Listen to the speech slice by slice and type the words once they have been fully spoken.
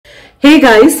Hey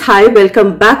guys, hi,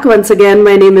 welcome back once again.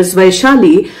 My name is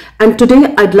Vaishali and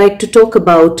today I'd like to talk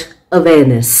about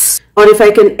awareness. Or if I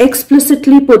can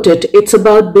explicitly put it, it's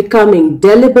about becoming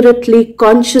deliberately,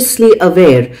 consciously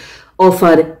aware of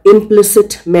our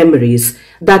implicit memories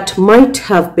that might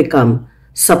have become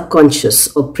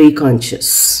subconscious or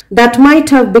preconscious, that might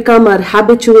have become our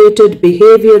habituated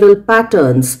behavioral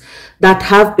patterns, that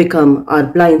have become our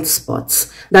blind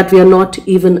spots, that we are not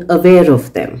even aware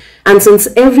of them. And since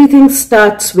everything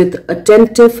starts with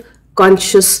attentive,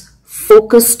 conscious,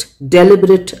 focused,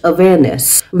 deliberate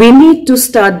awareness, we need to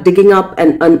start digging up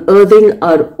and unearthing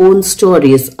our own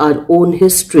stories, our own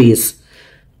histories,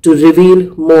 to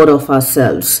reveal more of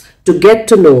ourselves, to get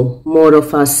to know more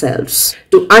of ourselves,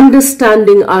 to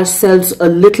understanding ourselves a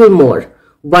little more,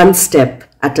 one step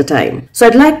at a time. So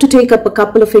I'd like to take up a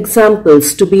couple of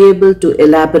examples to be able to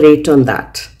elaborate on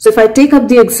that. So if I take up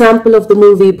the example of the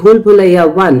movie Bhool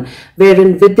Bhulaiya 1,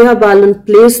 wherein Vidya Balan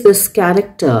plays this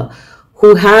character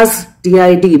who has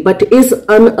DID but is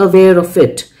unaware of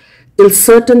it, till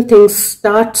certain things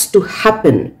starts to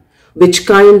happen which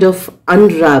kind of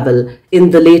unravel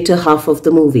in the later half of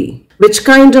the movie, which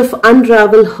kind of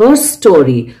unravel her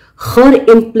story, her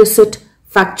implicit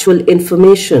factual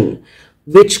information,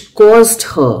 which caused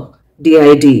her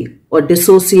DID or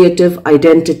dissociative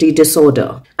identity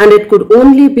disorder. And it could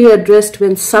only be addressed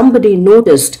when somebody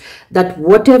noticed that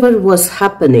whatever was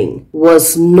happening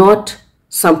was not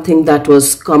something that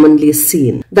was commonly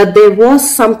seen, that there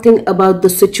was something about the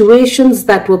situations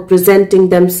that were presenting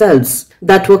themselves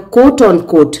that were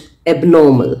quote-unquote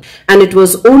abnormal. And it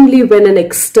was only when an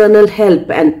external help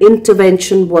and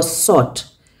intervention was sought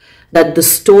that the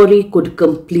story could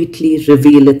completely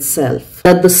reveal itself,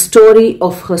 that the story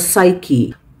of her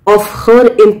psyche, of her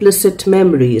implicit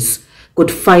memories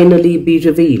could finally be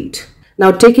revealed.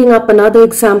 Now taking up another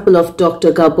example of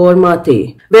Dr. Gabor,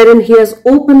 wherein he has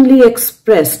openly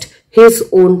expressed his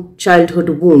own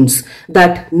childhood wounds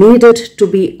that needed to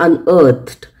be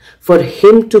unearthed for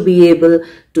him to be able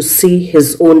to see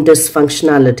his own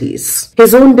dysfunctionalities.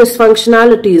 His own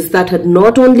dysfunctionalities that had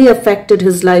not only affected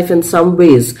his life in some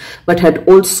ways, but had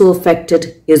also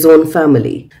affected his own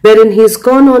family. Wherein he's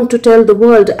gone on to tell the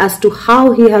world as to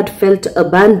how he had felt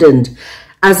abandoned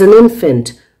as an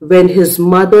infant when his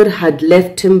mother had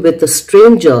left him with a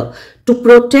stranger to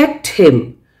protect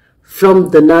him from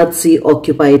the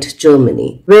Nazi-occupied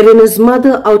Germany. Wherein his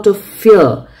mother, out of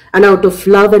fear and out of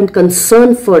love and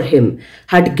concern for him,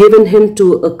 had given him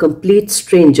to a complete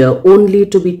stranger only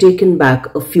to be taken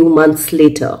back a few months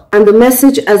later. And the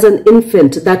message as an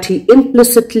infant that he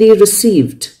implicitly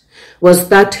received was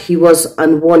that he was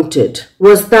unwanted,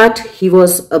 was that he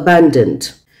was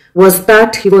abandoned, was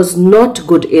that he was not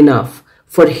good enough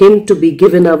for him to be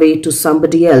given away to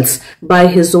somebody else by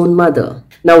his own mother.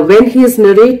 Now, when he is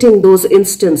narrating those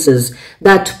instances,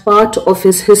 that part of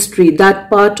his history, that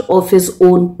part of his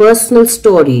own personal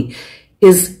story,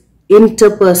 his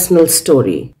interpersonal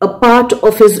story, a part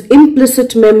of his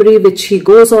implicit memory which he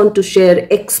goes on to share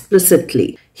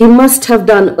explicitly, he must have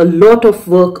done a lot of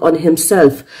work on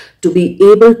himself to be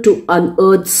able to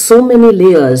unearth so many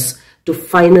layers to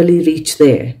finally reach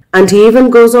there. And he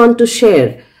even goes on to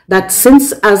share that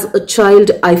since as a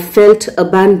child I felt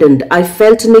abandoned, I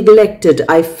felt neglected,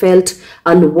 I felt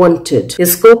unwanted,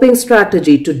 his coping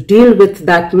strategy to deal with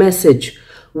that message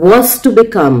was to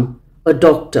become a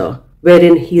doctor,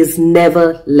 wherein he is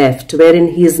never left,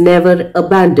 wherein he is never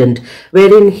abandoned,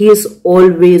 wherein he is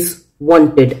always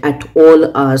wanted at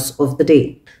all hours of the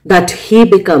day, that he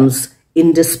becomes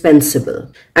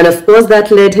indispensable. And of course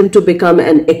that led him to become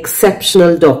an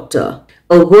exceptional doctor,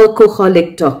 a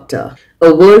workaholic doctor,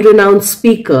 a world-renowned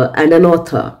speaker and an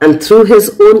author. And through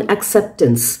his own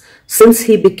acceptance, since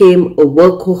he became a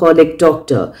workaholic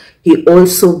doctor, he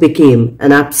also became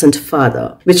an absent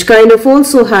father, which kind of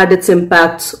also had its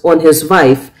impacts on his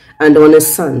wife and on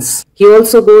his sons. He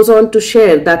also goes on to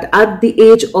share that at the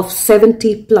age of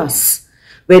 70 plus,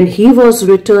 when he was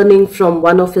returning from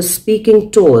one of his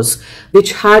speaking tours,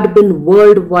 which had been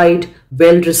worldwide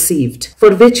well received,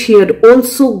 for which he had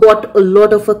also got a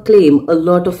lot of acclaim, a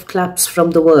lot of claps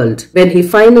from the world. When he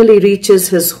finally reaches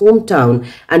his hometown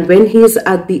and when he is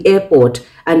at the airport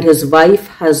and his wife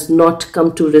has not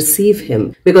come to receive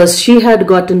him because she had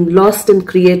gotten lost in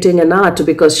creating an art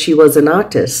because she was an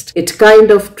artist, it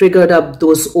kind of triggered up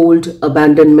those old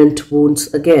abandonment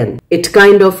wounds again. It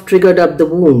kind of triggered up the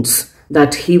wounds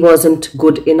that he wasn't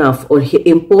good enough or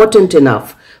important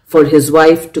enough for his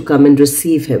wife to come and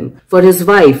receive him, for his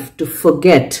wife to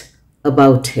forget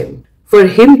about him, for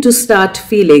him to start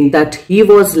feeling that he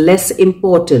was less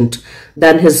important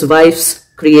than his wife's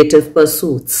creative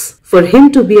pursuits. For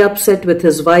him to be upset with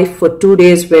his wife for 2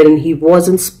 days wherein he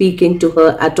wasn't speaking to her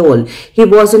at all, he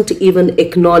wasn't even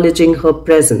acknowledging her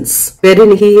presence,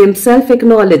 wherein he himself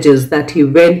acknowledges that he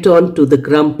went on to the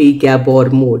grumpy Gabor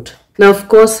mode. Now, of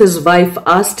course, his wife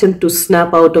asked him to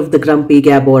snap out of the grumpy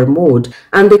Gabor mode,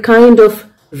 and they kind of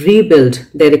rebuild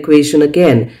their equation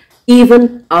again,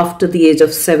 even after the age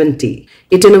of 70.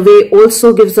 It in a way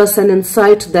also gives us an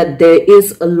insight that there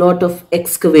is a lot of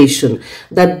excavation,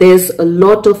 that there's a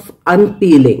lot of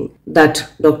unpeeling that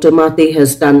Dr. Mate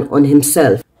has done on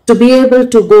himself. To be able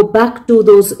to go back to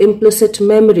those implicit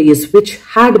memories which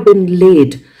had been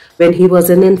laid when he was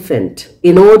an infant,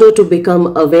 in order to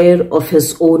become aware of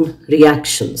his own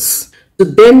reactions. To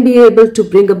then be able to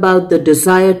bring about the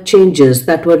desired changes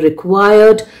that were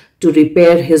required to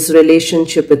repair his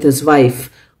relationship with his wife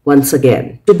once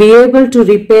again. To be able to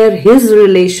repair his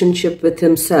relationship with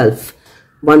himself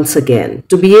once again.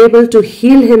 To be able to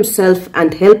heal himself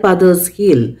and help others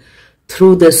heal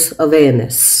through this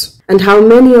awareness. And how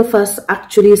many of us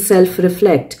actually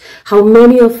self-reflect? How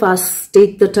many of us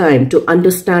take the time to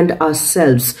understand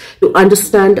ourselves, to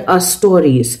understand our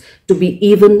stories, to be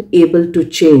even able to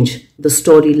change the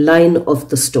storyline of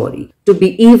the story, to be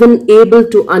even able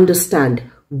to understand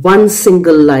one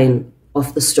single line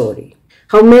of the story?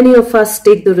 How many of us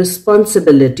take the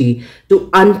responsibility to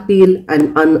unpeel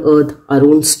and unearth our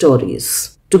own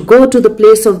stories, to go to the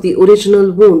place of the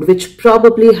original wound, which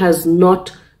probably has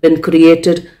not been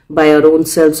created by our own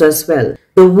selves as well.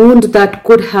 The wound that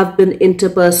could have been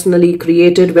interpersonally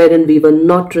created wherein we were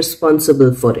not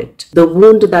responsible for it. The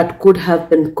wound that could have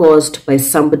been caused by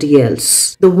somebody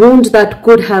else. The wound that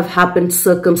could have happened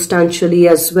circumstantially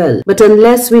as well. But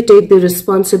unless we take the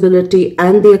responsibility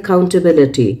and the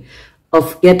accountability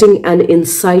of getting an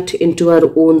insight into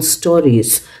our own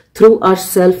stories through our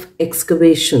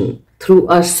self-excavation, through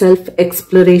our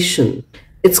self-exploration,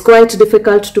 it's quite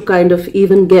difficult to kind of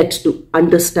even get to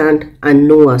understand and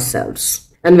know ourselves.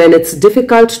 And when it's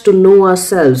difficult to know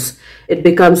ourselves, it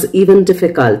becomes even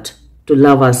difficult to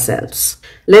love ourselves.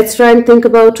 Let's try and think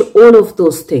about all of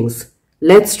those things.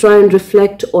 Let's try and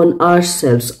reflect on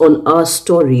ourselves, on our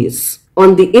stories,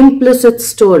 on the implicit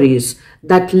stories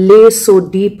that lay so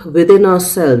deep within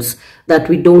ourselves that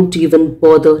we don't even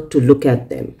bother to look at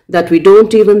them, that we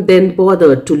don't even then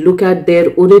bother to look at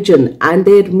their origin and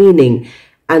their meaning,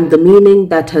 and the meaning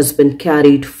that has been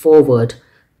carried forward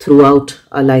throughout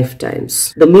our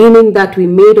lifetimes. The meaning that we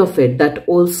made of it that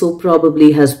also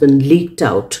probably has been leaked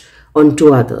out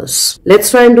onto others.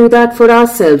 Let's try and do that for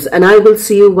ourselves, and I will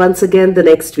see you once again the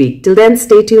next week. Till then,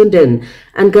 stay tuned in.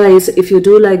 And guys, if you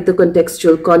do like the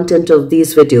contextual content of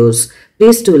these videos,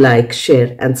 please do like,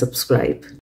 share and subscribe.